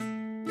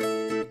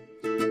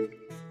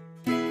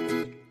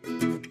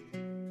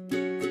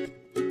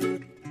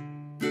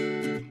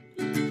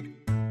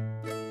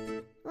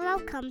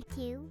Welcome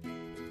to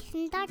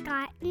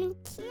Kindergarten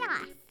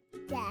Kiosk,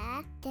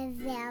 the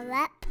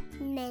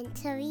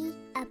developmentally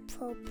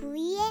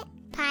appropriate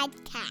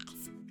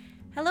podcast.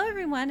 Hello,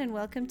 everyone, and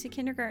welcome to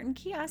Kindergarten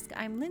Kiosk.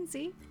 I'm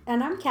Lindsay.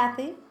 And I'm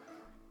Kathy.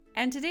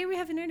 And today we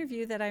have an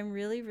interview that I'm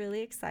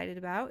really excited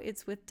about.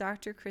 It's with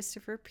Dr.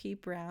 Christopher P.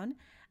 Brown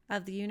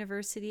of the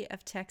University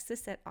of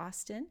Texas at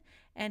Austin,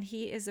 and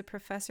he is a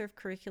professor of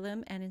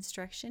curriculum and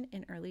instruction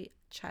in early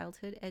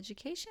childhood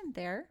education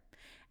there.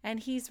 And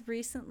he's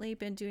recently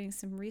been doing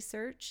some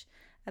research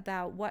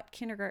about what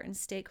kindergarten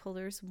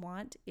stakeholders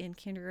want in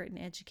kindergarten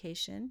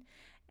education.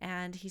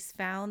 And he's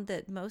found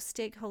that most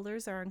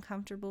stakeholders are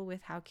uncomfortable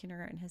with how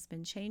kindergarten has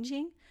been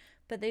changing,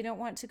 but they don't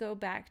want to go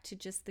back to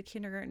just the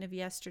kindergarten of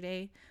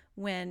yesterday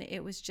when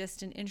it was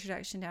just an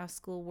introduction to how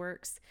school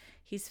works.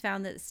 He's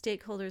found that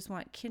stakeholders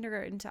want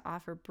kindergarten to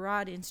offer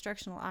broad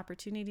instructional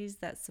opportunities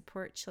that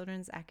support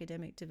children's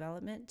academic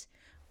development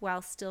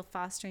while still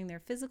fostering their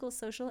physical,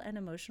 social, and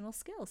emotional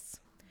skills.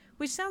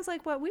 Which sounds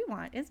like what we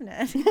want, isn't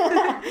it?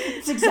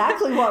 It's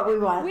exactly what we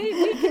want.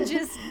 We could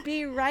just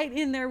be right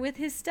in there with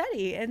his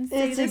study and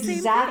say it's the same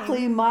exactly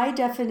thing. My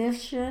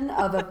definition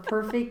of a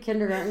perfect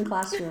kindergarten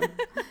classroom.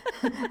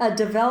 A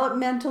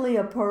developmentally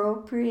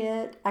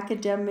appropriate,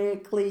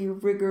 academically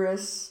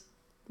rigorous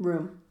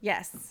room.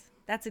 Yes,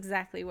 that's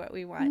exactly what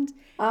we want.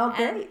 Oh,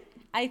 great. And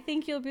I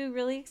think you'll be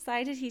really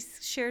excited. He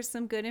shares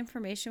some good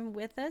information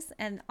with us.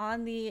 And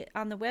on the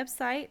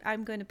website,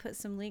 I'm going to put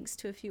some links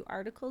to a few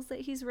articles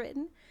that he's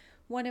written,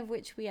 one of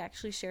which we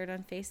actually shared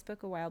on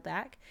Facebook a while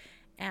back.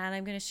 And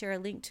I'm going to share a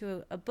link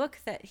to a book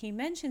that he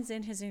mentions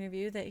in his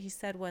interview that he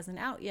said wasn't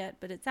out yet,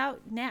 but it's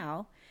out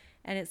now.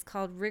 And it's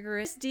called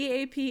Rigorous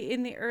DAP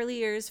in the Early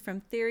Years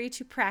from Theory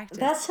to Practice.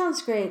 That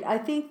sounds great. I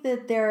think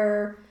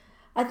the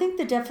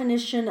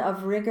definition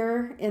of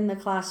rigor in the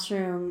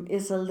classroom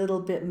is a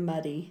little bit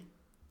muddy.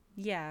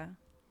 Yeah.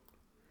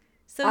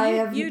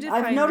 So you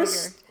define I've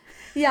noticed, rigor.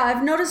 Yeah,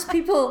 I've noticed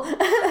people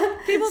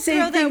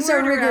say things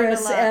are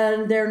rigorous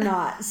and they're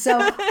not. So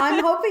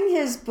I'm hoping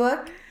his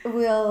book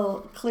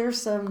will clear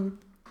some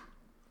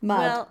mud.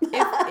 Well,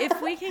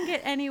 if we can get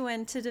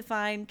anyone to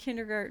define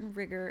kindergarten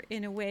rigor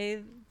in a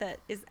way that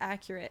is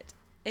accurate,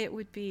 it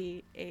would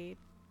be a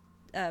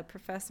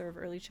professor of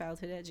early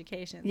childhood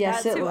education.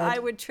 Yes, That's it who would. I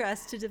would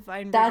trust to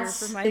define rigor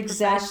for my That's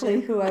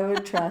exactly profession. who I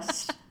would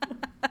trust.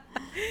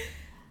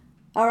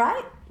 All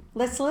right,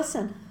 let's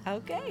listen.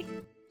 Okay.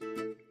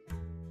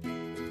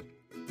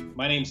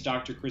 My name's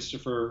Dr.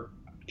 Christopher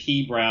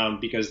P. Brown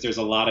because there's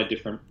a lot of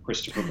different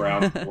Christopher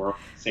Brown work,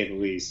 to say the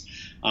least.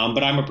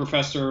 But I'm a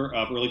professor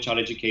of early child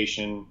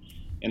education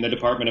in the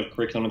Department of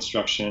Curriculum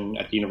Instruction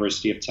at the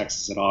University of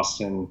Texas at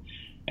Austin,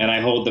 and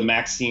I hold the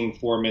Maxine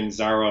Foreman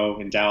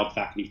Zarro Endowed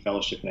Faculty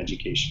Fellowship in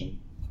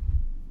Education.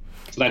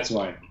 So that's who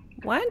I am.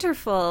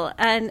 Wonderful.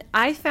 And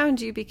I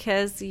found you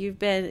because you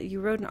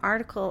wrote an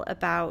article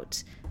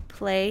about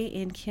play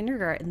in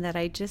kindergarten that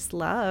I just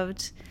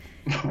loved.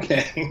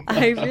 Okay.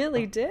 I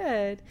really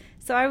did.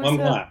 So I'm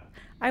glad.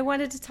 I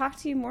wanted to talk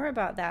to you more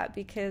about that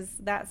because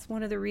that's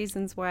one of the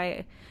reasons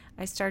why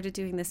I started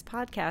doing this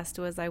podcast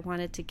was I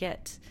wanted to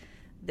get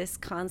this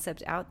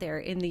concept out there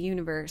in the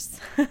universe.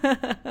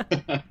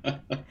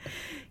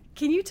 Can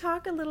you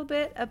talk a little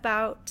bit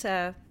about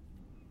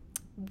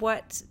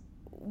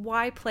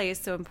why play is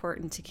so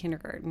important to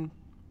kindergarten?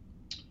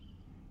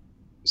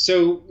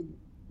 So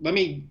let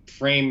me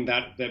frame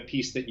that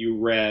piece that you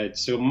read.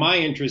 So my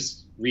interest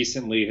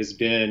recently has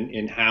been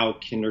in how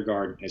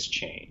kindergarten has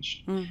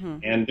changed. Mm-hmm.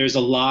 And there's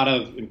a lot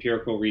of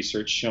empirical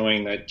research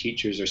showing that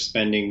teachers are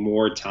spending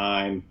more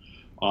time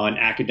on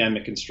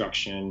academic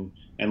instruction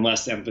and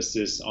less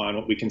emphasis on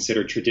what we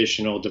consider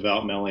traditional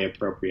developmentally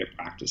appropriate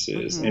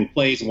practices. Mm-hmm. And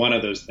play is one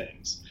of those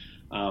things.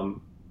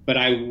 But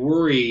I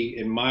worry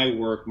in my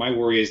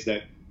worry is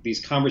that these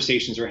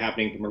conversations are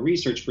happening from a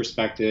research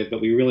perspective,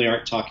 but we really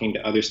aren't talking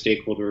to other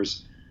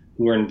stakeholders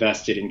who are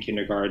invested in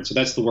kindergarten. So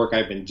that's the work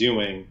I've been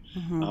doing.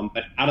 Mm-hmm.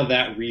 But out of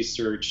that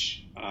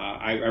research,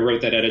 I wrote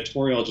that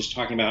editorial just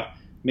talking about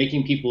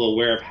making people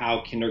aware of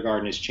how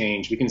kindergarten has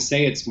changed. We can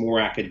say it's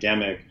more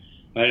academic,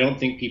 but I don't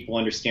think people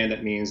understand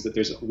that means that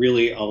there's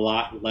really a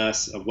lot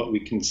less of what we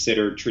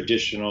consider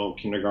traditional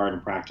kindergarten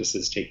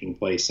practices taking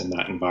place in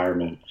that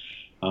environment.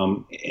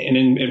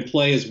 And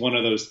play is one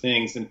of those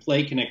things, and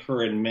play can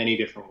occur in many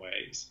different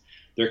ways.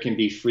 There can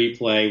be free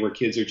play where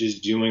kids are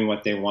just doing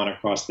what they want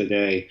across the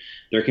day.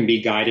 There can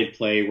be guided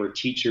play where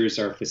teachers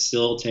are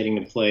facilitating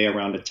the play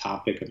around a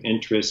topic of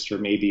interest or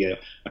maybe a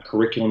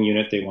curriculum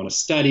unit they want to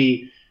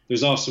study.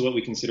 There's also what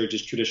we consider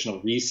just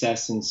traditional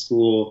recess in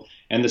school.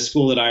 And the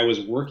school that I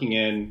was working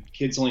in,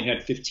 kids only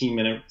had 15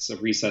 minutes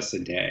of recess a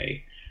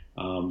day.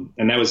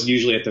 And that was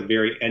usually at the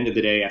very end of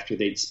the day after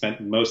they'd spent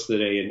most of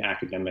the day in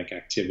academic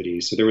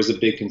activities. So there was a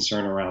big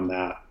concern around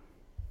that.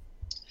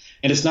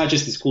 And it's not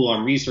just the school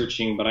I'm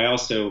researching, but I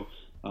also,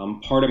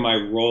 part of my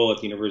role at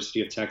the University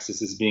of Texas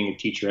is being a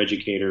teacher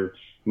educator,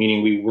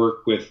 meaning we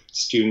work with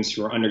students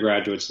who are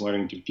undergraduates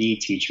learning to be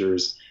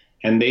teachers.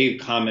 And they've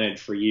commented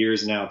for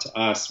years now to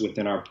us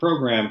within our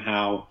program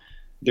how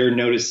they're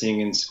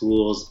noticing in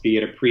schools, be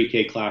it a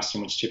pre-K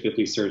classroom, which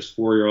typically serves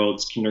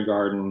 4-year-olds,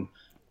 kindergarten,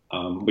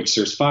 which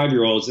serves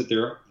 5-year-olds, that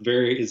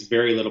there is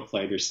very little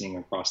play they're seeing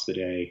across the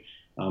day.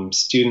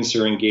 Students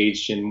are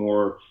engaged in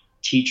more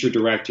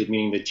teacher-directed,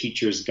 meaning the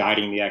teacher is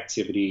guiding the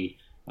activity,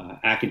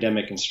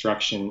 academic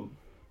instruction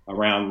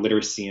around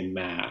literacy and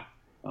math.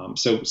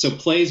 So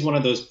play is one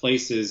of those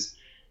places.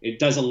 It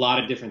does a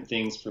lot of different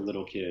things for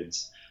little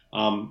kids.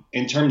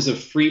 In terms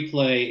of free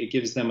play, it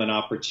gives them an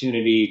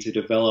opportunity to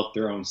develop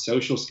their own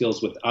social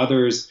skills with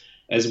others,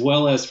 as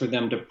well as for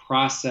them to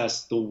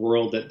process the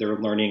world that they're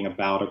learning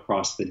about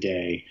across the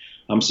day.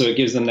 So it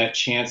gives them that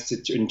chance to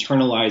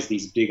internalize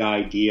these big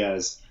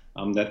ideas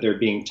that they're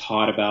being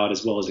taught about,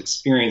 as well as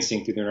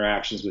experiencing through their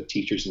interactions with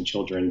teachers and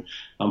children.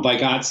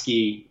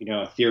 Vygotsky,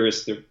 a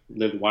theorist that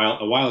lived a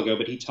while ago,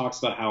 but he talks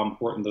about how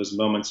important those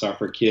moments are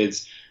for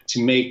kids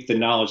to make the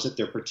knowledge that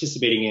they're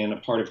participating in a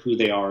part of who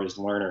they are as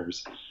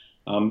learners.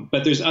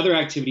 But there's other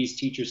activities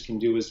teachers can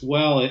do as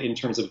well in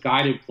terms of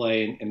guided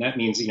play, and that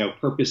means,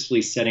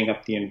 purposefully setting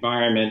up the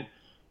environment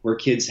where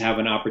kids have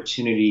an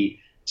opportunity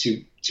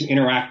to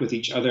interact with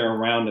each other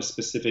around a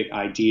specific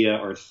idea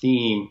or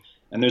theme.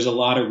 And there's a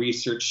lot of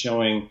research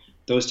showing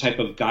those type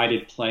of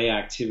guided play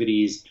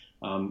activities.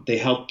 They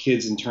help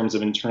kids in terms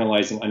of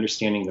internalizing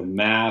understanding of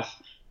math.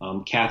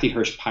 Kathy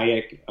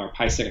Hirsch-Payek,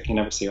 I can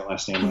never say her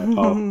last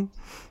name,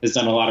 has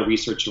done a lot of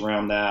research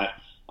around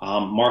that.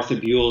 Martha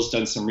Buell's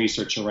done some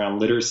research around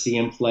literacy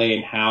and play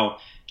and how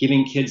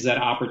giving kids that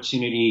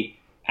opportunity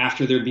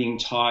after they're being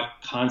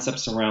taught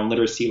concepts around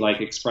literacy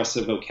like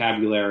expressive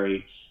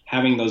vocabulary,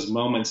 having those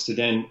moments to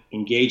then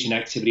engage in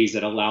activities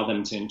that allow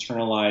them to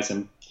internalize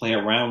and play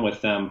around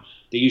with them,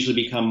 they usually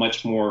become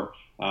much more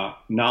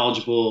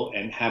knowledgeable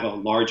and have a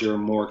larger,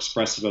 more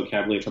expressive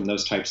vocabulary from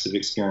those types of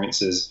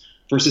experiences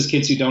versus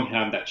kids who don't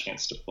have that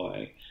chance to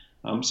play.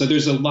 So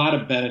there's a lot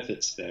of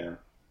benefits there.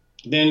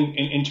 Then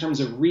in terms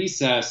of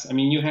recess,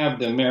 you have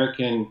the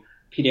American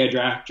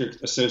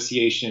Pediatric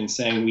Association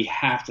saying we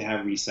have to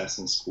have recess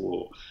in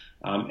school.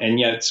 And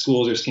yet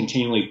schools are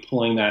continually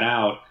pulling that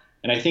out.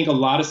 And I think a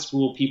lot of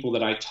school people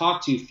that I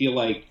talk to feel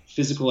like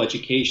physical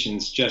education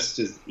is just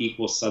as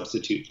equal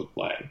substitute for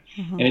play.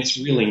 And it's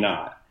really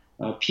not.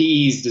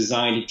 PE is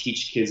designed to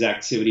teach kids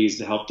activities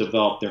to help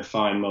develop their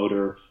fine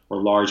motor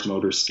or large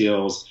motor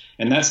skills.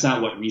 And that's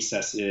not what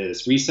recess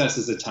is. Recess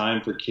is a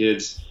time for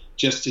kids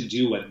just to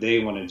do what they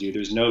want to do.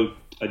 There's no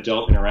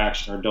adult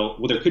interaction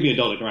there could be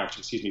adult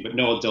interaction, but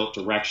no adult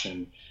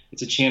direction.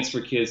 It's a chance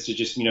for kids to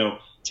just,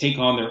 take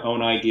on their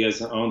own ideas,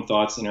 their own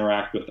thoughts,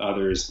 interact with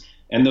others.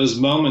 And those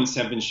moments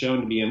have been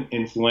shown to be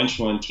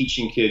influential in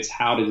teaching kids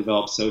how to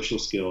develop social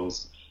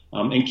skills.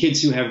 And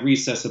kids who have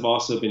recess have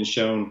also been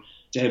shown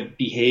to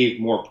behave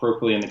more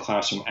appropriately in the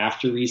classroom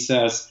after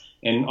recess,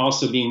 and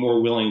also being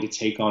more willing to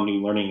take on new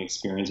learning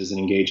experiences and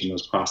engage in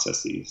those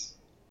processes.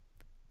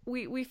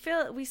 We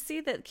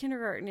see that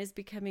kindergarten is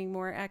becoming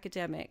more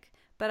academic,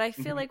 but I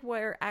feel like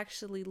we're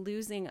actually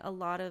losing a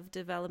lot of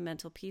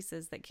developmental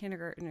pieces that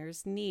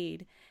kindergartners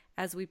need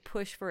as we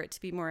push for it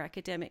to be more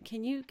academic.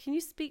 Can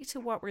you speak to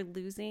what we're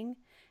losing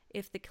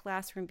if the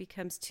classroom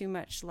becomes too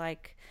much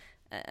like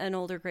an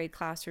older grade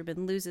classroom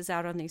and loses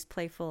out on these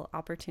playful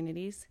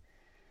opportunities?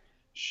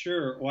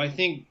 Sure. Well, I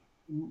think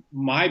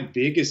my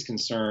biggest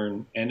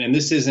concern, and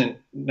this isn't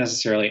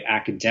necessarily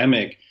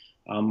academic,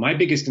 my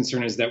biggest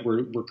concern is that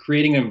we're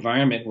creating an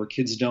environment where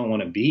kids don't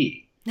want to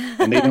be,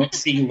 and they don't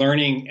see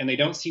learning,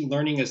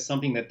 as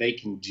something that they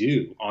can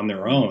do on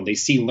their own. They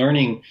see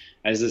learning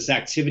as this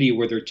activity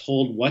where they're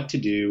told what to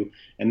do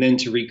and then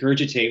to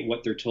regurgitate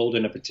what they're told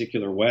in a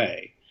particular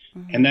way.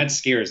 And that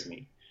scares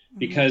me,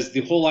 because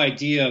the whole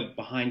idea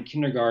behind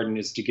kindergarten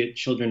is to get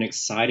children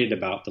excited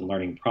about the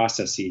learning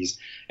processes,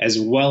 as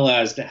well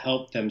as to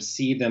help them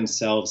see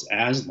themselves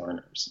as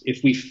learners.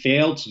 If we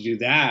fail to do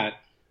that,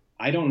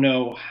 I don't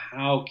know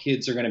how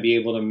kids are going to be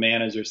able to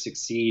manage or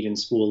succeed in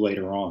school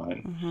later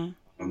on.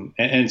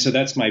 And so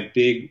that's my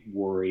big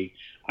worry.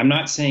 I'm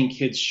not saying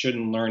kids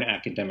shouldn't learn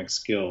academic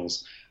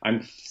skills.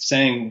 I'm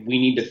saying we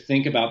need to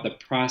think about the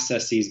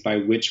processes by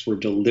which we're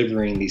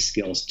delivering these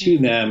skills to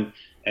them,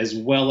 as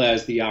well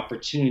as the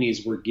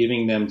opportunities we're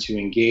giving them to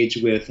engage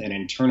with and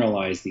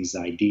internalize these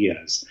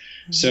ideas.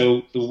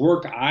 So the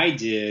work I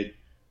did,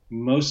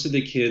 most of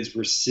the kids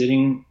were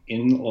sitting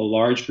in a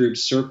large group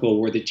circle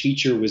where the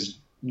teacher was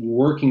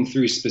working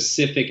through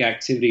specific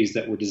activities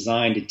that were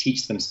designed to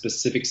teach them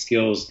specific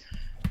skills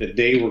that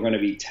they were going to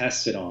be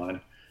tested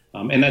on.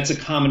 And that's a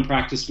common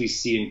practice we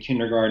see in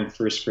kindergarten,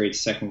 first grade,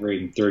 second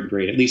grade, and third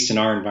grade, at least in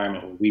our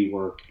environment where we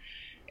work.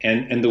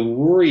 And the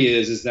worry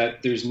is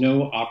that there's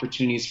no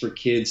opportunities for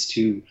kids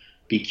to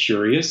be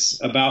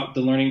curious about the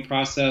learning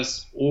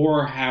process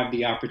or have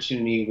the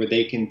opportunity where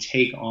they can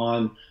take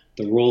on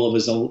the role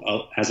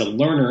of as a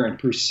learner and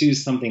pursue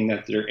something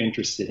that they're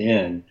interested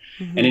in.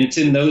 And it's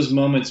in those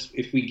moments,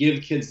 if we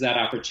give kids that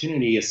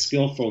opportunity, a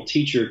skillful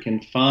teacher can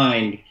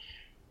find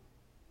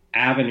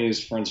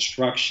avenues for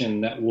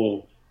instruction that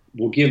will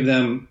give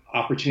them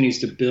opportunities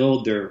to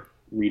build their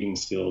reading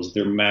skills,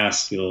 their math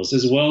skills,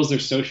 as well as their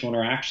social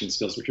interaction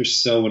skills, which are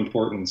so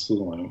important in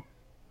schooling.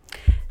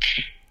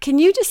 Can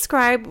you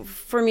describe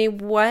for me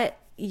what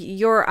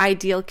your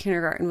ideal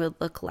kindergarten would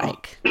look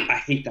like? Oh, I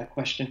hate that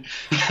question.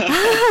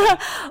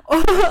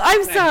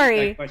 I'm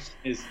sorry.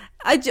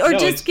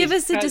 Just give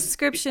us a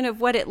description of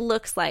what it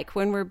looks like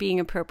when we're being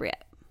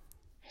appropriate.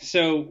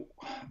 So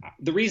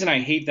the reason I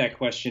hate that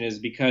question is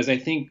because I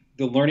think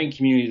the learning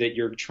community that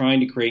you're trying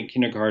to create in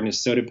kindergarten is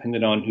so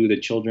dependent on who the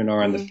children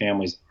are and the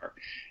families are.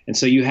 And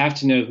so you have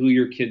to know who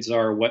your kids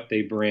are, what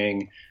they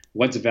bring,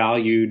 what's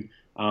valued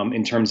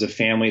in terms of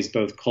families,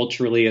 both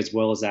culturally as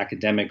well as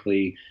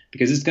academically,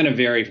 because it's going to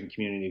vary from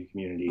community to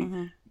community.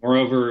 Mm-hmm.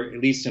 Moreover, at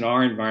least in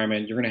our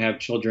environment, you're going to have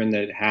children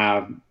that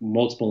have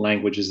multiple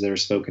languages that are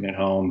spoken at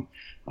home.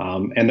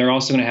 And they're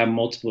also going to have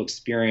multiple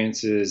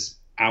experiences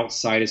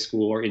outside of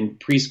school or in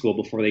preschool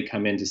before they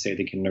come into, say,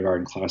 the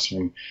kindergarten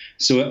classroom.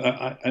 So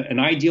an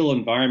ideal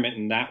environment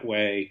in that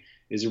way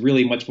is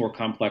really much more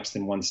complex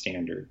than one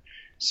standard.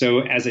 So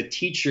as a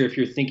teacher, if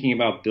you're thinking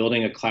about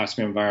building a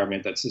classroom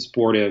environment that's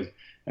supportive,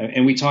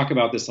 and we talk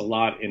about this a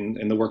lot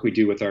in the work we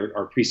do with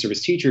our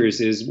pre-service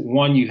teachers, is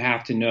one, you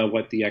have to know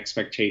what the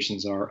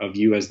expectations are of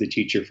you as the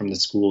teacher from the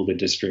school, the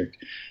district,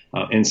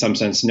 in some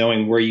sense,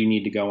 knowing where you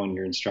need to go in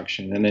your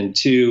instruction. And then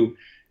two,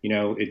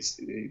 it's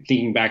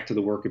thinking back to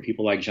the work of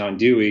people like John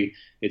Dewey,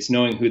 it's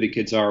knowing who the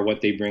kids are,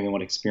 what they bring, and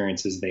what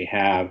experiences they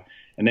have,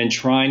 and then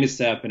trying to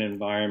set up an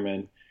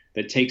environment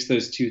that takes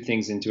those two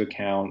things into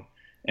account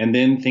and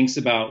then thinks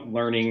about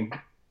learning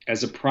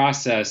as a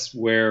process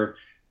where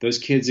those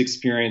kids'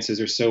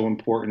 experiences are so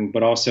important,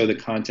 but also the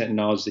content and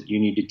knowledge that you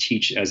need to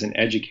teach as an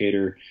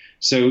educator.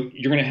 So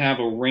you're going to have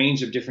a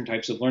range of different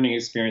types of learning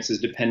experiences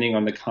depending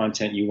on the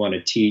content you want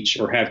to teach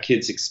or have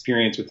kids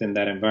experience within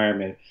that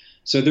environment.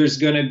 So there's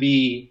going to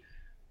be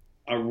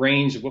a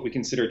range of what we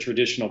consider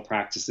traditional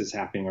practices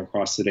happening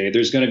across the day.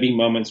 There's going to be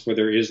moments where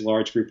there is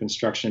large group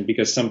instruction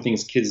because some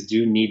things kids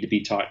do need to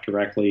be taught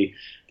directly.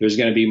 There's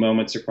going to be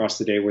moments across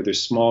the day where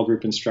there's small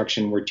group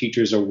instruction where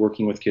teachers are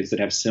working with kids that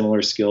have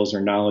similar skills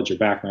or knowledge or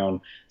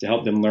background to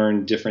help them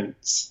learn different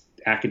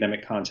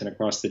academic content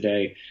across the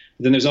day.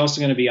 But then there's also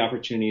going to be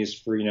opportunities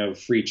for,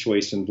 free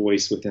choice and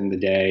voice within the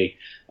day,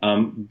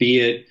 be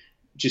it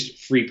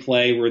just free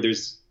play where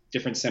there's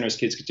different centers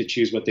kids get to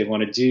choose what they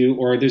want to do,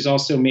 or there's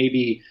also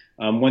maybe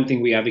one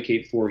thing we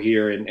advocate for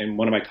here, and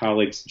one of my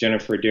colleagues,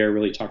 Jennifer Adair,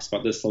 really talks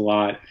about this a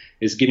lot,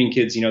 is giving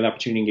kids, the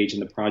opportunity to engage in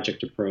the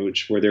project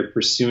approach, where they're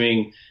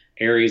pursuing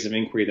areas of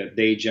inquiry that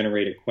they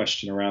generate a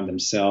question around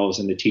themselves,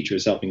 and the teacher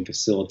is helping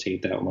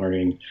facilitate that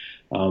learning.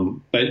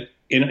 But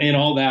in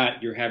all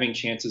that, you're having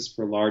chances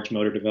for large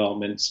motor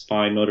development,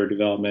 fine motor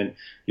development.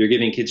 You're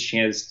giving kids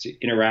chance to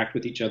interact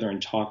with each other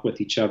and talk with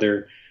each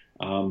other.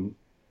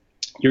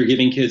 You're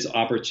giving kids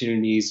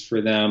opportunities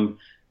for them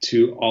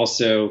to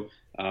also,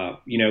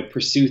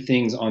 pursue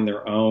things on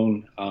their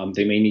own.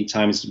 They may need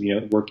times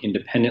to, work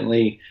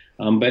independently.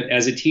 But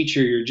as a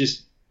teacher,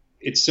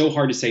 it's so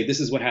hard to say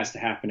this is what has to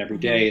happen every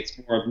day. It's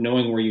more of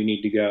knowing where you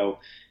need to go,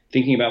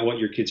 thinking about what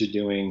your kids are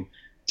doing,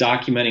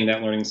 documenting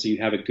that learning so you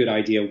have a good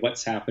idea of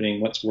what's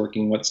happening, what's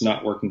working, what's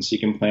not working, so you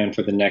can plan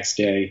for the next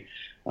day.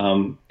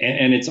 And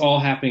it's all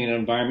happening in an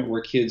environment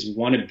where kids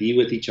want to be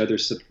with each other,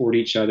 support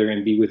each other,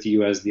 and be with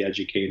you as the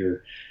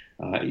educator.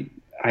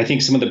 I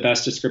think some of the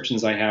best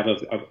descriptions I have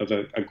of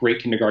a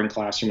great kindergarten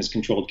classroom is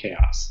controlled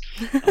chaos.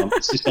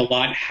 It's just a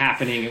lot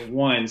happening at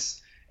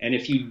once. And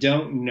if you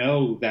don't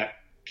know that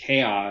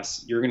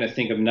chaos, you're going to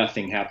think of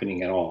nothing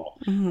happening at all.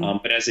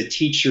 But as a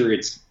teacher,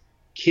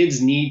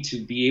 kids need to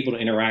be able to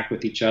interact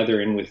with each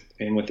other and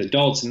with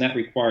adults, and that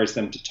requires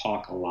them to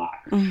talk a lot.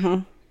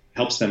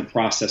 Helps them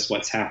process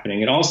what's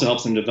happening. It also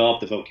helps them develop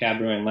the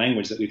vocabulary and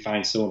language that we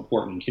find so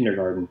important in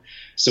kindergarten.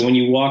 So when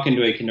you walk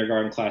into a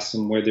kindergarten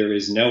classroom where there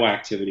is no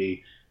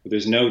activity, where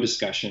there's no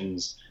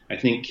discussions, I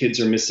think kids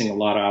are missing a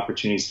lot of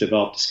opportunities to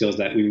develop the skills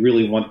that we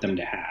really want them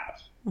to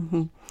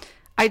have.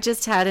 I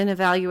just had an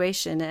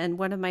evaluation, and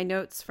one of my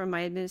notes from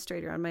my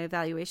administrator on my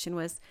evaluation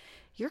was,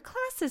 your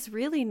class is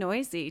really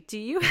noisy. Do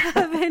you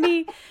have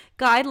any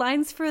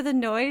guidelines for the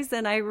noise?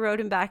 And I wrote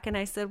him back and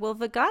I said, well,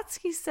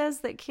 Vygotsky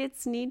says that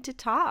kids need to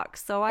talk,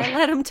 so I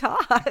let him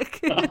talk.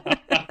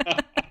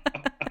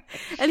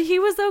 And he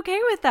was okay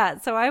with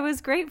that, so I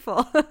was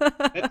grateful.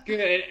 That's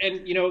good.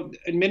 And,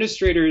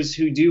 administrators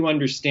who do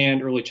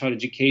understand early childhood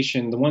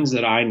education, the ones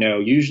that I know,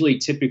 usually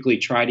typically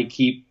try to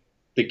keep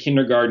the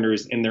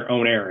kindergartners in their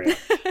own area,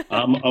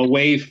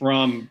 away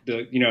from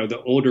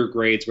the older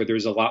grades where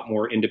there's a lot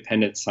more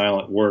independent,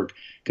 silent work,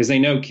 because they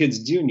know kids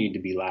do need to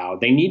be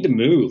loud. They need to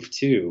move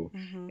too.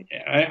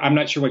 I'm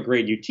not sure what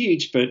grade you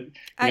teach, but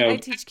I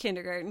teach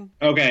kindergarten.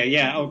 Okay,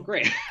 yeah. Oh,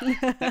 great.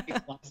 That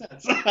makes a lot of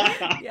sense.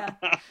 Yeah,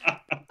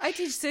 I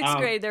teach sixth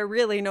grade. They're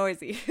really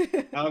noisy.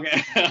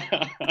 Okay.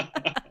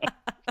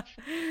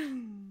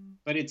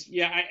 But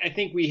I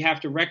think we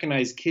have to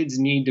recognize kids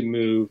need to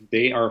move.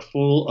 They are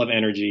full of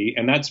energy,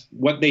 and that's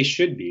what they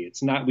should be.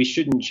 We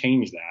shouldn't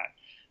change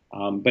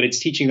that. But it's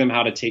teaching them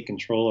how to take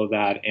control of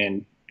that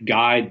and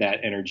guide that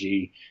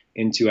energy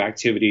into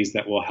activities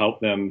that will help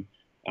them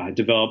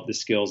develop the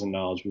skills and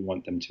knowledge we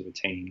want them to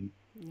attain.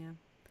 Yeah.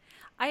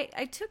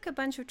 I took a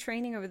bunch of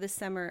training over the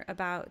summer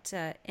about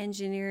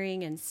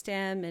engineering and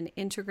STEM and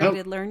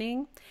integrated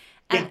learning.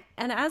 And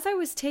as I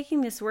was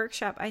taking this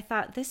workshop, I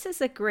thought this is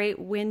a great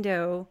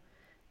window,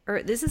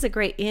 or this is a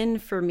great in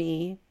for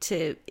me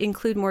to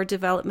include more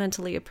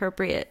developmentally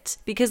appropriate,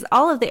 because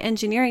all of the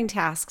engineering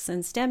tasks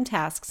and STEM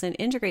tasks and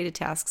integrated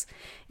tasks,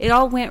 it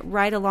all went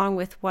right along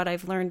with what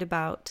I've learned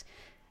about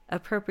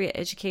appropriate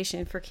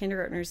education for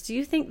kindergartners. Do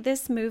you think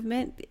this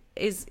movement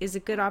is a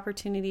good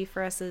opportunity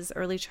for us as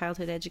early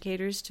childhood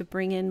educators to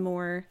bring in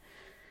more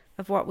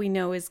of what we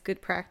know is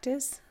good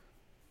practice?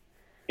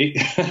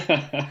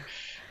 I've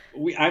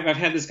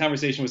had this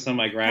conversation with some of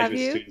my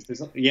graduate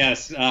students.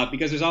 Yes,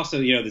 because there's also,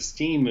 the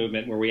STEAM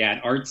movement where we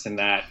add arts in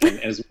that. And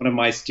as one of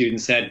my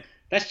students said,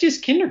 that's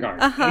just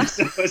kindergarten.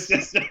 So it's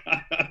just,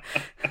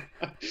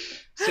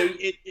 so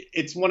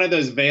it's one of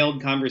those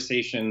veiled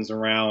conversations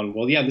around,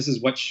 well, yeah, this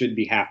is what should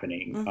be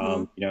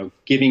happening.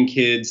 Giving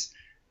kids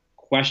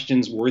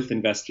questions worth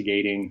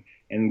investigating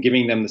and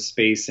giving them the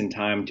space and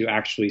time to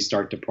actually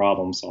start to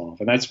problem solve.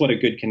 And that's what a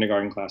good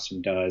kindergarten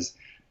classroom does.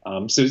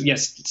 So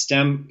yes,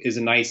 STEM is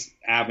a nice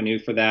avenue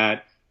for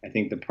that. I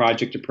think the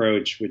project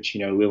approach, which,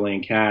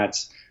 Lillian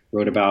Katz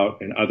wrote about,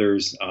 and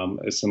others,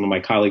 some of my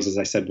colleagues, as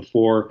I said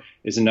before,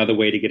 is another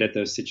way to get at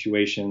those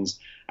situations.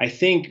 I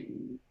think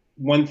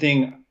one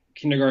thing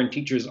kindergarten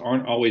teachers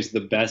aren't always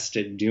the best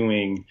at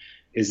doing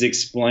is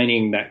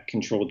explaining that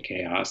controlled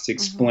chaos,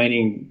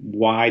 explaining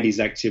why these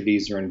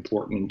activities are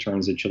important in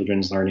terms of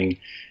children's learning.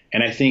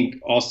 And I think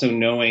also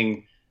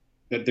knowing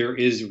that there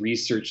is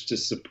research to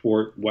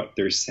support what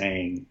they're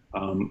saying.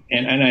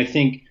 And I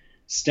think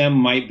STEM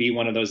might be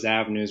one of those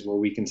avenues where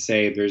we can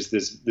say there's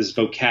this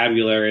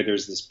vocabulary,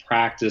 there's this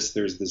practice,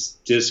 there's this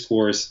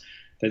discourse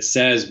that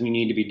says we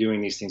need to be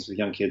doing these things with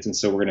young kids, and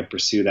so we're going to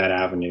pursue that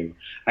avenue.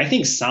 I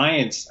think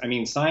science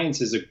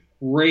is a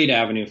great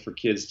avenue for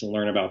kids to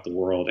learn about the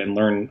world and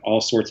learn all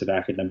sorts of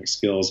academic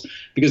skills,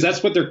 because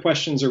that's what their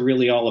questions are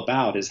really all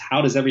about, is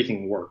how does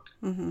everything work?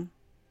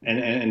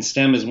 And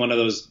STEM is one of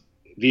those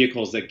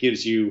vehicles that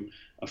gives you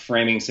a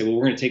framing, say, well,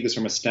 we're going to take this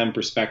from a STEM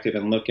perspective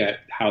and look at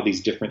how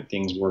these different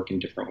things work in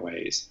different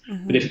ways.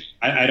 But if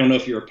I don't know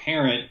if you're a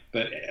parent,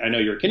 but I know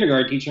you're a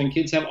kindergarten teacher, and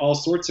kids have all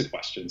sorts of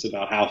questions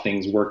about how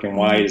things work and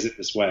why is it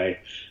this way.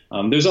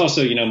 There's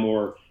also,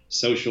 more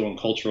social and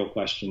cultural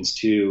questions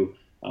too,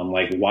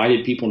 like why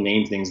did people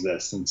name things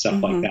this and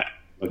stuff like that.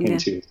 Look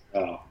into as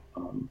well.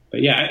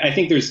 But yeah, I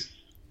think it's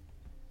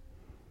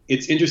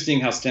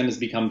interesting how STEM has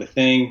become the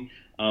thing.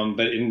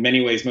 But in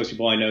many ways, most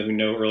people I know who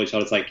know early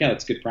childhood, it's like, yeah,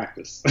 it's good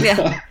practice.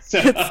 Yeah,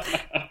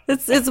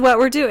 it's what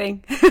we're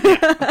doing.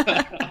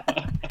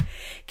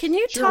 Can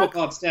you we'll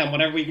call it STEM,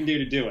 whatever we can do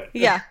to do it.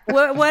 Yeah,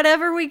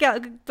 whatever we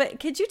got. But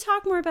could you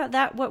talk more about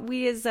that? What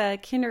we as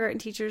kindergarten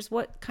teachers,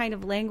 what kind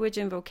of language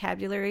and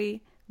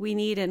vocabulary we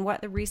need, and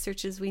what the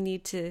research is we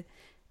need to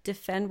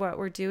defend what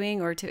we're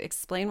doing or to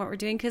explain what we're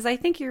doing? Because I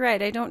think you're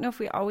right. I don't know if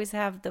we always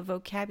have the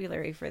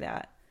vocabulary for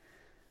that.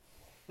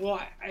 Well,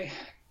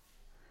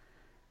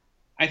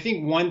 I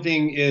think one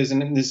thing is,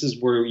 and this is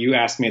where you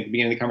asked me at the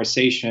beginning of the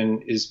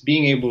conversation, is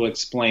being able to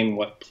explain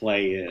what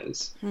play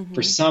is.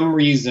 For some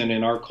reason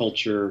in our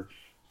culture,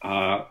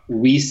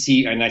 we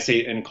see, and I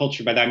say in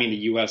culture, by that I mean the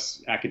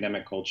U.S.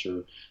 academic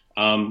culture,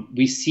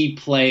 we see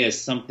play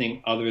as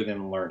something other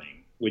than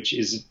learning, which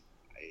is,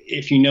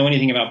 if you know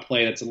anything about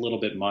play, that's a little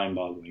bit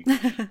mind-boggling.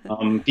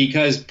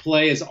 Because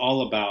play is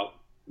all about,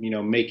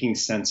 making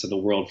sense of the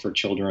world for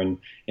children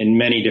in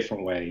many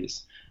different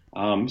ways.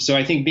 So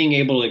I think being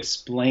able to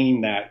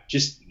explain that,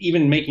 just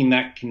even making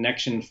that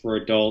connection for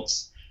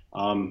adults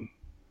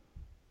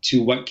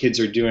to what kids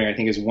are doing, I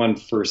think is one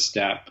first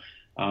step.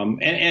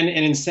 And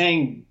in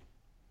saying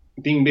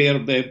being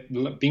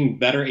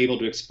better able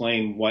to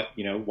explain what,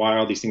 why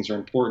all these things are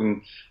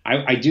important,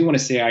 I do want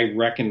to say I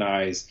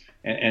recognize,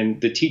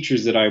 and the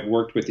teachers that I've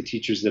worked with, the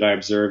teachers that I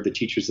observed, the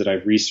teachers that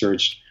I've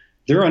researched,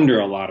 they're under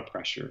a lot of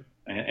pressure.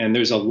 And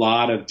there's a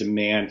lot of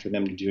demand for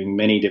them to doing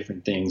many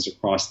different things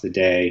across the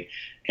day.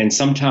 And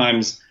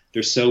sometimes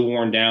they're so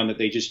worn down that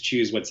they just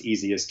choose what's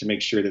easiest to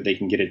make sure that they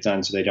can get it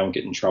done so they don't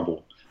get in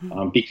trouble.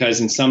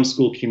 Because in some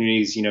school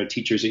communities,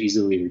 teachers are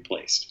easily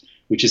replaced,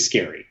 which is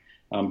scary.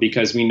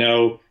 Because we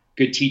know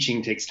good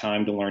teaching takes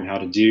time to learn how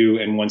to do.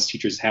 And once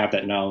teachers have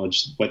that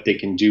knowledge, what they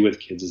can do with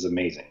kids is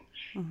amazing.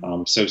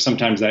 So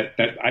sometimes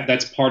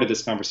that's part of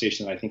this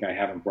conversation that I think I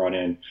haven't brought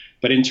in.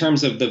 But in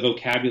terms of the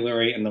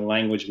vocabulary and the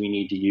language we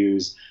need to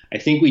use, I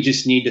think we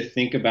just need to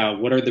think about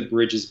what are the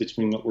bridges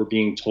between what we're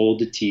being told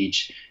to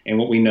teach and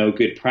what we know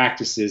good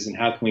practice is, and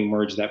how can we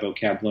merge that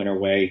vocabulary in a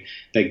way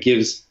that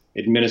gives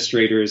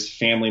administrators,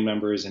 family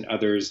members, and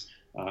others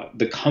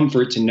the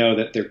comfort to know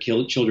that their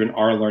children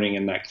are learning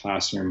in that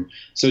classroom.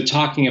 So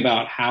talking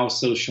about how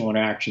social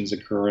interactions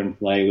occur in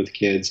play with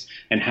kids,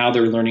 and how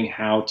they're learning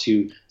how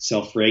to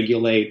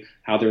self-regulate,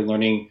 how they're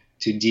learning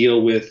to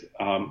deal with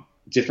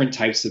different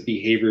types of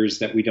behaviors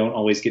that we don't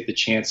always get the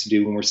chance to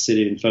do when we're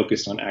seated and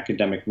focused on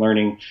academic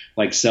learning,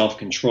 like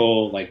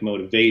self-control, like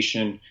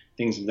motivation,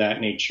 things of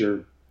that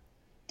nature.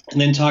 And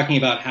then talking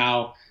about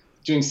how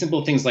doing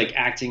simple things like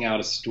acting out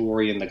a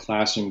story in the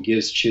classroom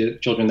gives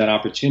children that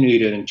opportunity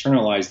to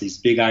internalize these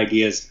big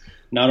ideas,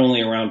 not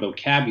only around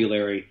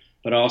vocabulary,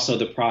 but also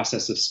the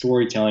process of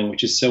storytelling,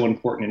 which is so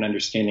important in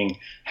understanding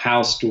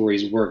how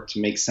stories work to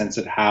make sense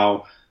of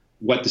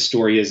what the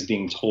story is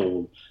being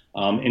told.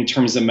 In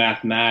terms of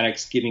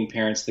mathematics, giving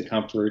parents the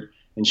comfort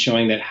and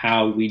showing that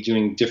how we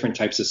doing different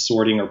types of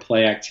sorting or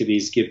play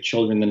activities give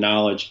children the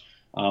knowledge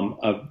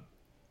of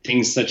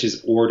things such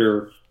as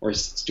order or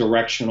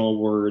directional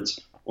words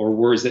or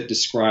words that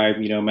describe,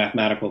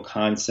 mathematical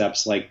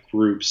concepts like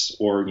groups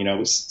or,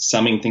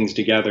 summing things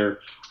together,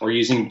 or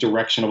using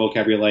directional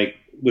vocabulary like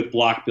with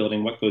block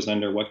building, what goes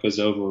under, what goes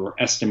over, or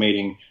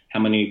estimating how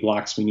many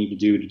blocks we need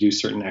to do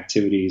certain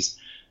activities.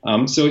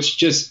 So it's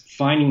just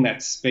finding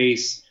that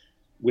space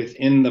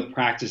within the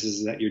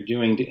practices that you're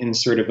doing to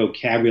insert a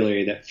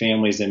vocabulary that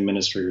families and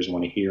administrators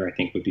want to hear, I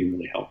think would be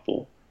really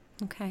helpful.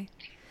 Okay.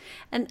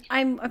 And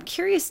I'm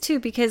curious too,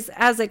 because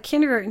as a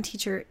kindergarten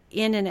teacher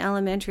in an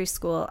elementary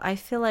school, I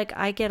feel like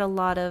I get a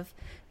lot of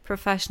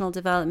professional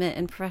development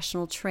and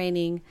professional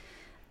training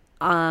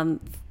from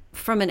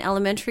an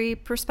elementary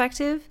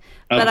perspective,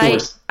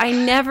 but I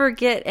never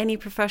get any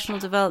professional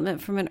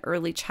development from an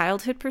early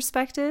childhood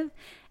perspective.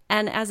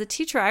 And as a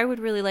teacher, I would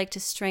really like to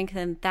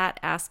strengthen that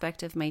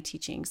aspect of my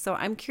teaching. So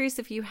I'm curious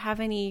if you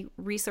have any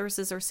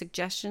resources or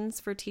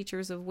suggestions for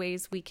teachers of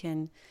ways we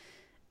can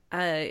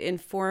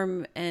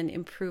inform and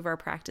improve our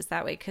practice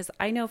that way. Because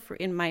I know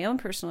in my own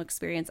personal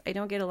experience, I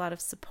don't get a lot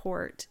of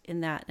support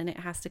in that, and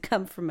it has to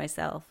come from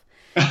myself.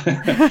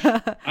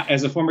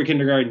 As a former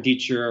kindergarten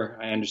teacher,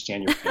 I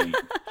understand your pain.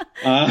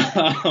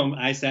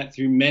 I sat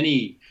through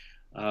many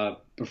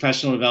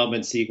professional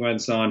development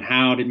sequence on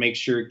how to make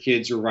sure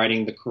kids are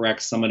writing the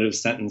correct summative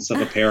sentence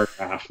of a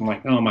paragraph. I'm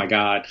like, oh my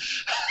God.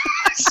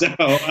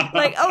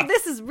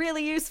 This is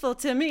really useful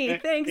to me.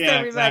 Thanks,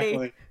 everybody.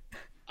 Exactly.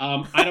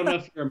 I don't know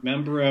if you're a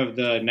member of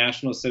the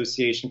National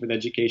Association for the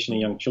Education of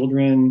Young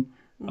Children.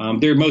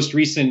 Their most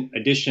recent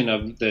edition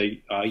of the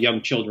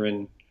Young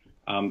Children,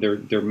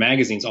 their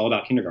magazine's all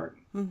about kindergarten.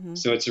 Mm-hmm.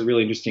 So it's a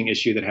really interesting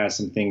issue that has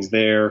some things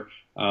there.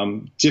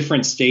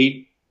 Different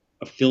state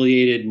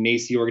affiliated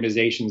NAEYC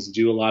organizations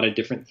do a lot of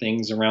different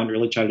things around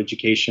early childhood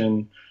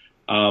education.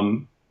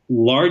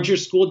 Larger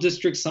school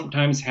districts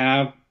sometimes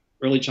have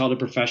early childhood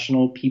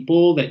professional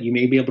people that you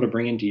may be able to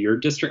bring into your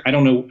district. I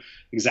don't know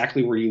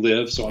exactly where you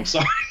live, so I'm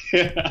sorry.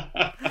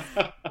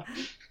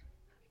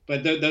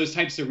 But those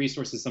types of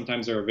resources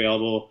sometimes are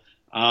available.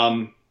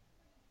 I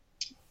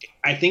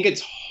think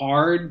it's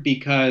hard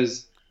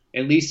because,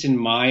 at least in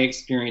my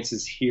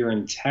experiences here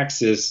in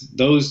Texas,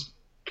 those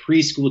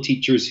preschool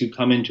teachers who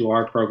come into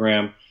our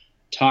program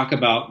talk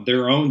about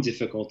their own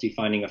difficulty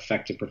finding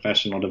effective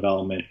professional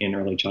development in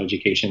early child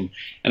education.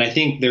 And I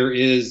think there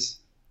is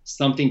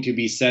something to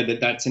be said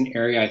that's an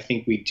area I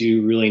think we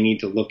do really need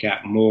to look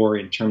at more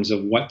in terms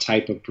of what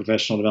type of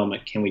professional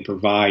development can we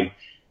provide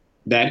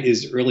that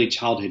is early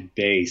childhood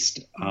based.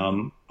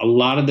 A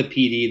lot of the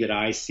PD that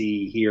I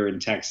see here in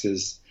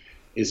Texas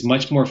is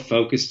much more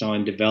focused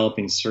on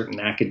developing certain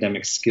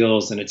academic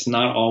skills, and it's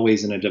not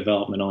always in a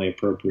developmentally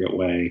appropriate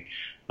way.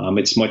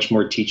 It's much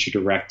more teacher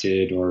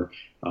directed or,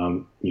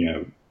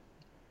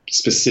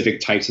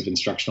 specific types of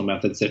instructional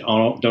methods that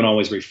don't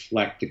always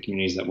reflect the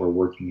communities that we're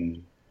working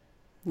in.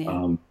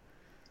 Yeah.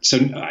 So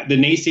the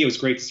NAEYC, it was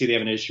great to see they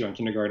have an issue on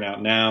kindergarten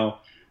out now.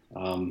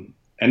 And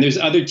there's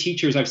other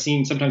teachers I've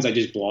seen. Sometimes I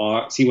just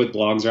see what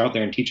blogs are out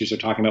there, and teachers are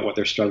talking about what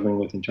they're struggling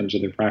with in terms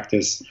of their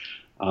practice.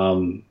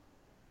 I'm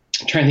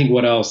trying to think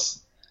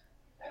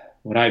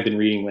what I've been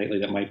reading lately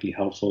that might be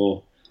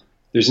helpful.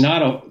 There's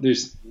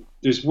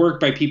work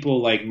by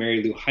people like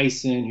Mary Lou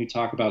Hyson who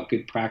talk about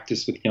good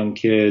practice with young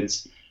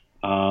kids.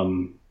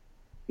 Deb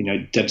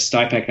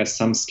Stipek has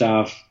some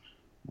stuff.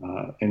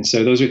 And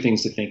so those are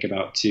things to think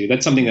about too.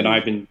 That's something that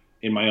I've been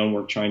in my own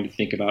work trying to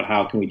think about.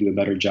 How can we do a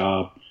better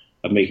job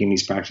of making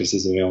these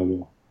practices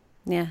available?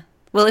 Yeah.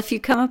 Well, if you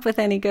come up with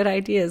any good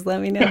ideas,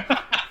 let me know.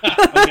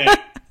 Okay.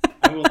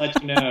 I will let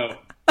you know.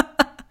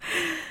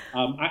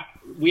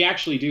 We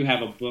actually do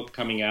have a book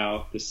coming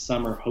out this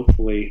summer,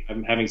 hopefully.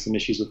 I'm having some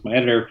issues with my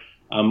editor.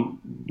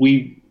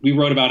 We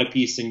wrote about a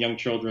piece in Young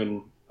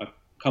Children a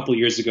couple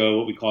years ago,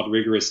 what we called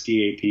Rigorous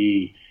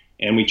DAP,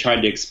 and we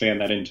tried to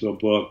expand that into a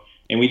book.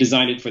 And we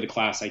designed it for the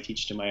class I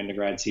teach to my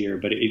undergrads here,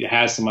 but it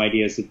has some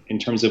ideas in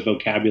terms of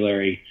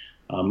vocabulary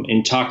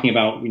in talking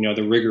about,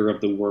 the rigor of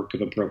the work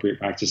of appropriate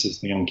practices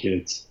for young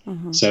kids.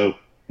 Mm-hmm. So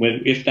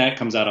if that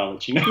comes out, I'll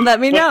let you know. Let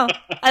me know.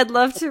 I'd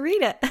love to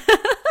read it.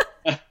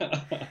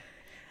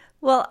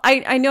 Well,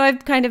 I know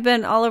I've kind of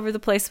been all over the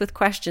place with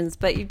questions,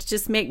 but you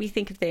just make me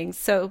think of things.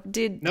 So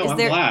I'm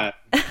glad.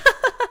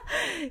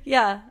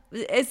 Yeah.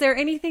 Is there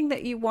anything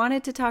that you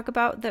wanted to talk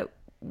about that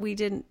we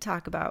didn't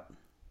talk about?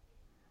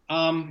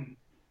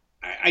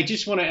 I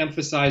just want to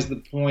emphasize the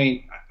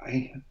point.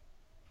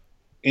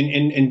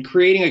 In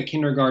creating a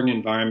kindergarten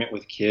environment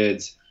with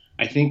kids,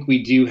 I think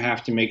we do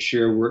have to make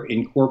sure we're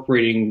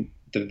incorporating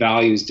the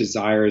values,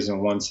 desires,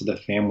 and wants of the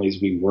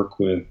families we work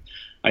with.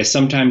 I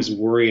sometimes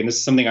worry, and this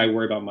is something I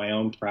worry about in my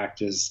own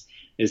practice,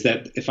 is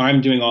that if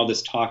I'm doing all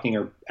this talking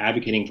or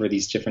advocating for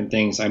these different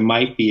things, I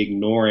might be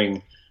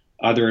ignoring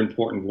other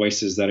important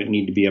voices that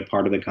need to be a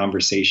part of the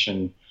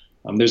conversation.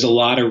 There's a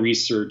lot of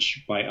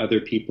research by other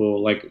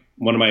people, like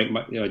one of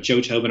my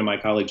Joe Tobin and my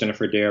colleague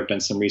Jennifer Dare have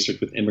done some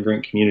research with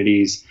immigrant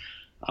communities,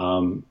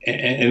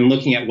 and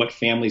looking at what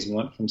families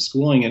want from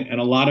schooling. And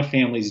a lot of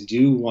families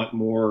do want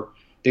more.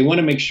 They want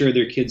to make sure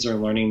their kids are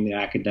learning the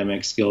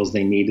academic skills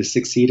they need to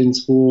succeed in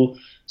school.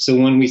 So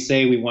when we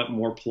say we want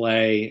more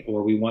play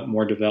or we want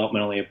more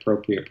developmentally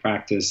appropriate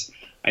practice,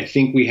 I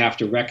think we have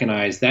to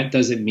recognize that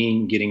doesn't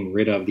mean getting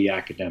rid of the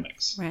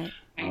academics. Right.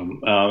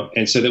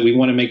 And so that we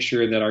want to make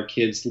sure that our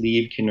kids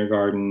leave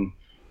kindergarten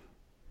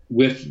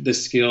with the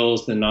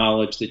skills, the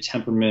knowledge, the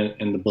temperament,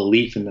 and the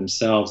belief in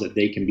themselves that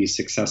they can be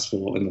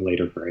successful in the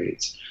later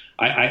grades.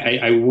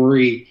 I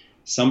worry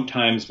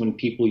sometimes when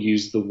people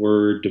use the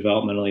word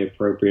developmentally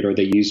appropriate or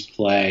they use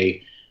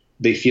play,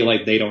 they feel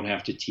like they don't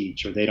have to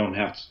teach or they don't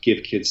have to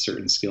give kids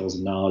certain skills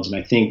and knowledge. And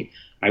I think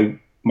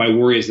my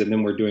worry is that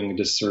then we're doing a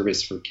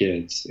disservice for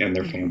kids and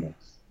their families.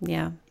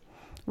 Yeah.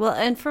 Well,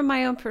 and from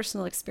my own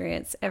personal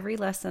experience, every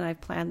lesson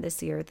I've planned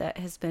this year that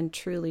has been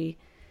truly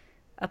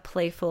a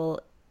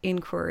playful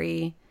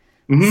inquiry,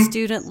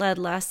 student-led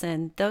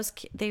lesson,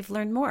 they've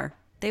learned more.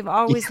 They've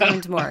always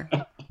learned more.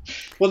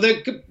 Well,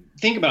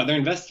 think about it. They're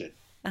invested.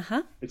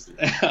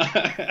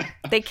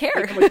 They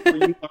care. You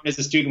learn as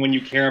a student when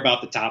you care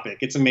about the topic.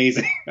 It's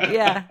amazing.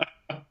 Yeah.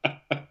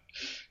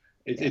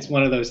 It's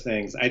one of those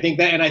things. I think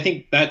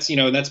that's,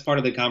 that's part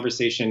of the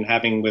conversation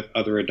having with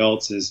other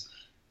adults is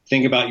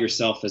think about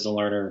yourself as a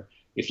learner.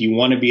 If you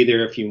want to be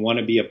there, if you want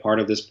to be a part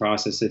of this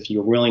process, if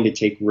you're willing to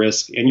take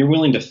risk and you're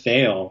willing to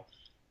fail,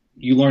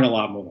 you learn a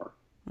lot more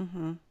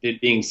than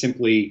being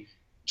simply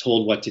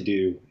told what to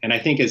do. And I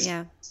think as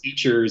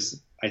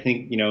teachers,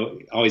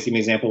 always give me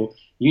an example,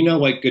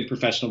 what good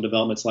professional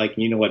development's like,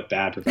 and you know what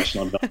bad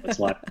professional development's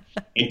like.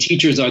 And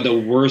teachers are the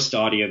worst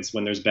audience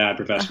when there's bad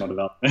professional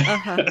development.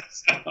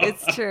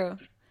 It's true.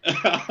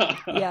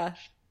 Yeah.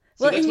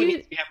 So that's what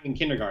needs to be happening in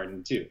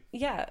kindergarten too.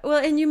 Yeah.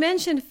 Well, and you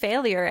mentioned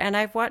failure, and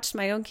I've watched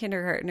my own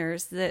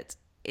kindergartners that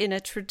in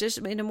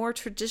a more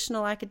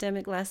traditional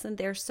academic lesson,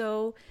 they're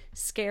so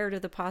scared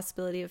of the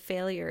possibility of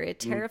failure. It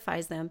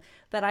terrifies them.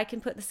 But I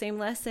can put the same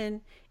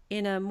lesson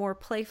in a more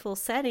playful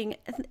setting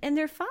and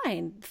they're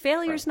fine.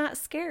 Failure's not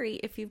scary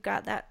if you've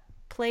got that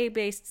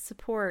play-based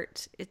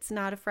support. It's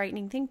not a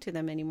frightening thing to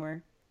them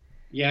anymore.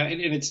 Yeah,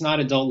 and it's not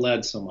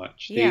adult-led so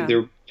much.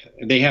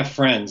 They have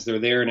friends. They're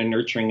there in a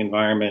nurturing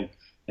environment,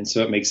 and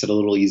so it makes it a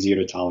little easier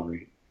to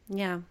tolerate.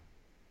 Yeah.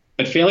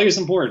 But failure is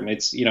important.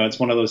 It's it's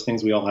one of those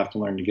things we all have to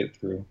learn to get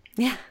through.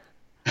 Yeah,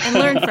 and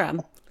learn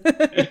from.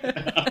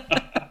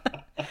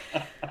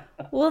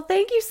 Well,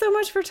 thank you so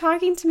much for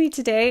talking to me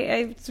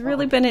today. It's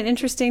really been an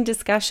interesting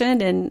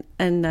discussion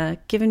and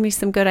given me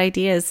some good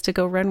ideas to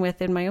go run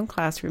with in my own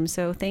classroom.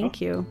 So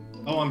thank you.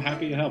 Oh, I'm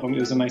happy to help. It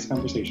was a nice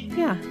conversation.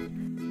 Yeah.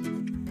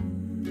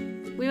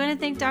 We want to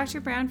thank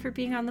Dr. Brown for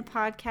being on the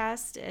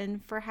podcast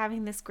and for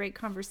having this great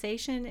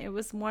conversation. It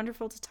was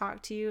wonderful to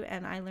talk to you,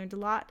 and I learned a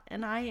lot.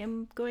 And I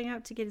am going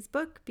out to get his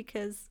book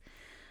because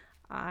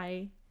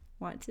I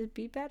want to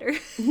be better.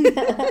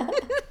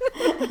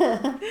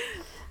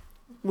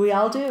 We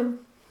all do.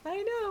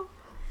 I know.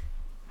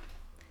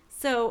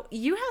 So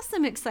you have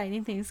some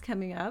exciting things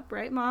coming up,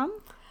 right, Mom?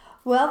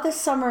 Well, this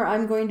summer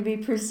I'm going to be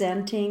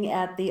presenting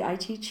at the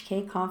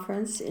ITHK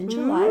conference in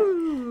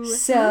July.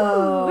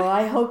 So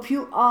I hope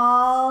you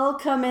all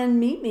come and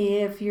meet me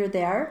if you're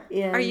there.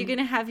 Are you going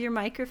to have your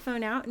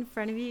microphone out in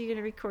front of you? You're going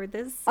to record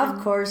this?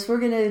 Of course. We're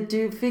going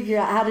to figure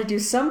out how to do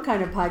some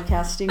kind of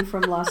podcasting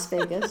from Las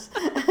Vegas.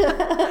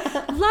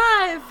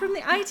 Live from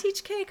the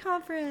ITHK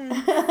conference.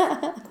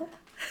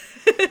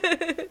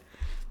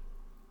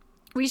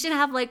 We should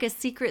have like a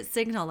secret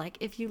signal. Like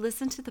if you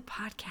listen to the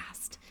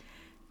podcast,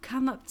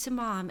 come up to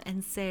Mom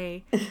and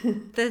say,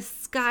 the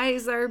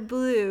skies are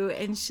blue.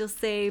 And she'll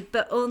say,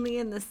 but only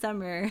in the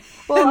summer.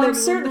 Well, I'm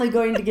certainly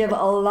going to give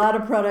a lot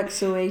of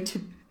products away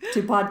to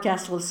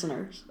podcast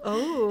listeners.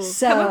 Oh,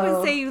 so, come up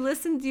and say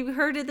you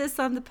heard of this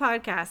on the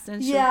podcast.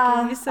 And she'll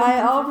give you something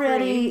I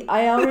already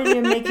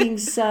am making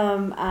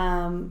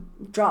some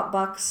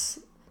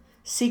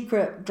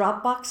secret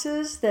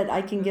Dropboxes that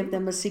I can give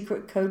them a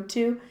secret code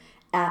to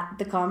at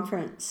the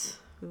conference.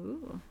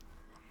 Ooh.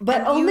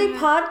 But only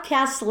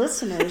podcast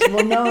listeners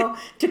will know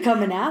to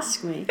come and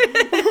ask me.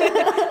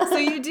 So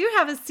you do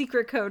have a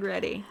secret code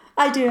ready.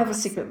 I do have a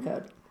secret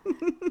code.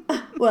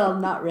 Well,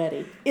 not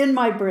ready. In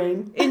my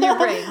brain. In your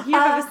brain. You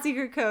have a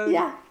secret code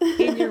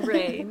in your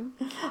brain.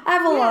 I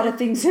have a lot of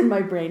things in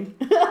my brain.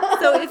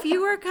 So if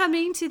you are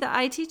coming to the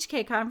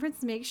ITHK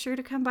conference, make sure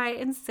to come by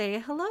and say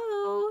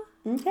hello.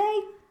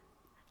 Okay.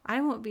 I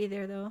won't be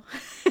there, though.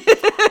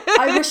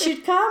 I wish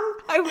you'd come.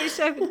 I wish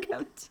I would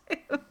come,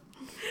 too.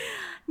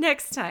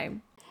 Next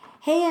time.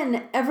 Hey,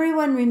 and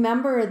everyone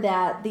remember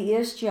that the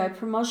ESGI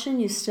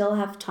promotion, you still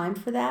have time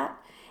for that.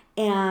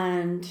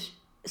 And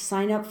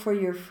sign up for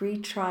your free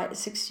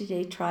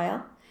 60-day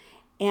trial.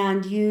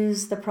 and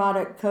use the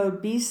product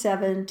code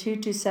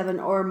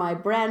B7227, or my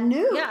brand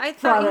new I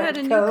thought you had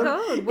a new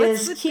code.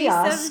 What's is with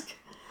kiosk.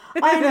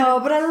 I know,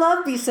 but I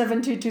love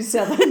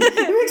B7227.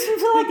 It makes me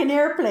feel like an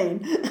airplane.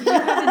 You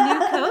have a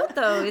new code,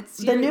 though.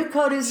 The new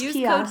code is use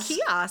kiosk. Code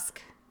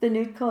kiosk. The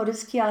new code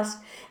is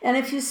kiosk. And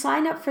if you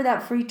sign up for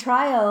that free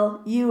trial,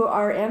 you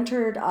are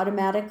entered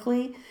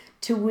automatically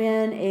to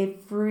win a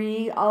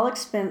free,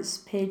 all-expense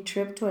paid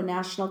trip to a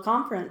national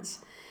conference.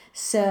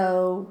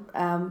 So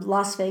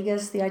Las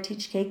Vegas, the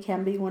ITHK,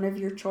 can be one of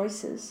your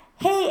choices.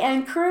 Hey,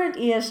 and current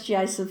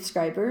ESGI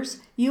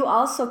subscribers, you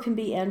also can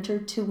be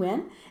entered to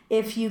win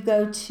if you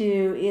go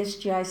to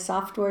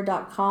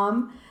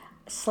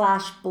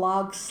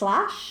esgisoftware.com/blog/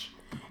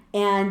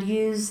 and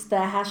use the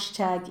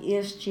hashtag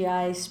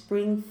ESGI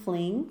Spring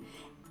Fling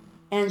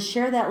and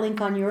share that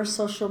link on your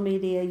social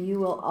media. You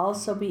will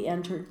also be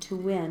entered to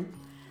win.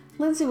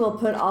 Lindsay will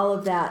put all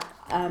of that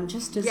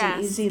just as an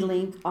easy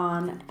link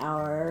on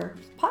our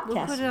podcast page.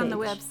 We'll put it on the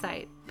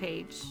website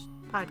page,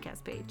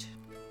 podcast page.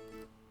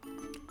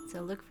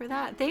 So look for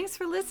that. Thanks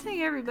for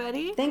listening,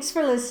 everybody. Thanks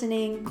for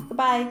listening.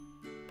 Goodbye.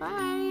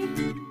 Bye.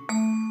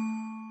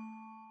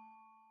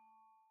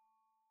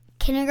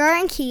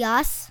 Kindergarten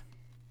Kiosk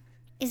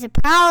is a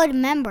proud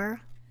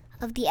member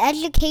of the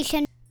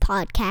Education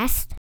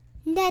Podcast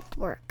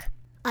Network,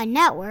 a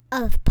network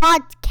of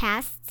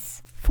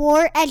podcasts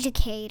for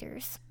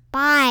educators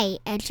by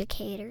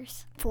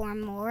educators. For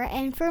more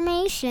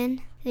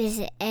information,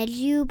 visit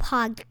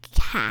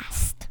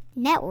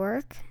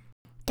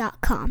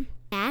edupodcastnetwork.com.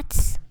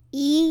 That's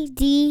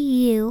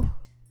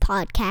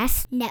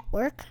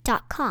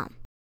edupodcastnetwork.com.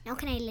 Now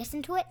can I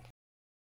listen to it?